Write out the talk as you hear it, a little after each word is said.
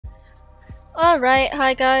Alright,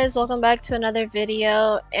 hi guys, welcome back to another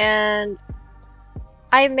video, and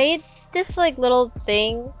I made this little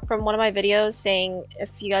thing from one of my videos saying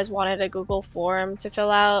if you guys wanted a Google form to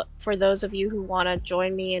fill out for those of you who want to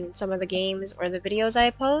join me in some of the games or the videos I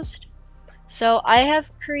post. So I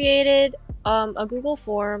have created a Google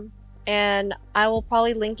form, and I will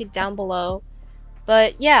probably link it down below.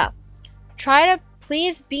 But yeah, try to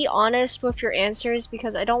please be honest with your answers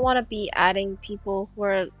because I don't want to be adding people who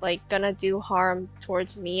are gonna do harm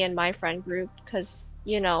towards me and my friend group because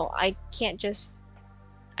I can't just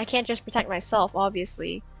protect myself,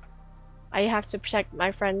 obviously. I have to protect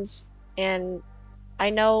my friends, and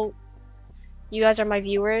I know you guys are my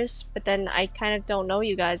viewers, but then I kind of don't know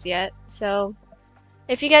you guys yet. So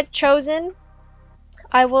if you get chosen,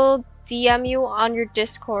 I will DM you on your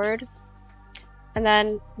Discord, and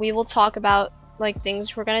then we will talk about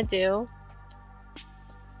things we're gonna do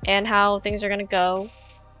and how things are gonna go.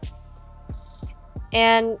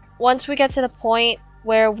 And once we get to the point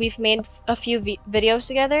where we've made a few videos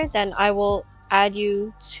together, then I will add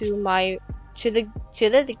you to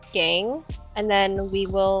the gang, and then we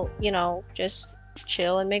will, just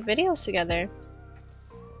chill and make videos together.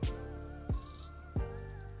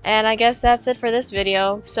 And I guess that's it for this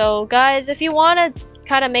video. So guys, if you want to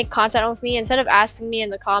kind of make content with me, instead of asking me in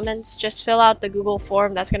the comments, just fill out the Google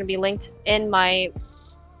form that's going to be linked in my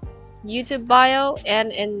YouTube bio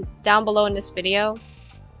and down below in this video.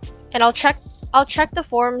 And I'll check the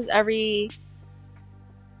forms every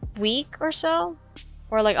week or so,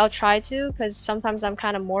 or I'll try to, because sometimes I'm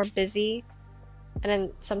kind of more busy and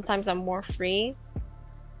then sometimes I'm more free.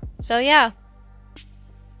 So yeah,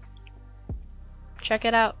 check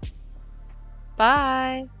it out.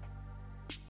 Bye.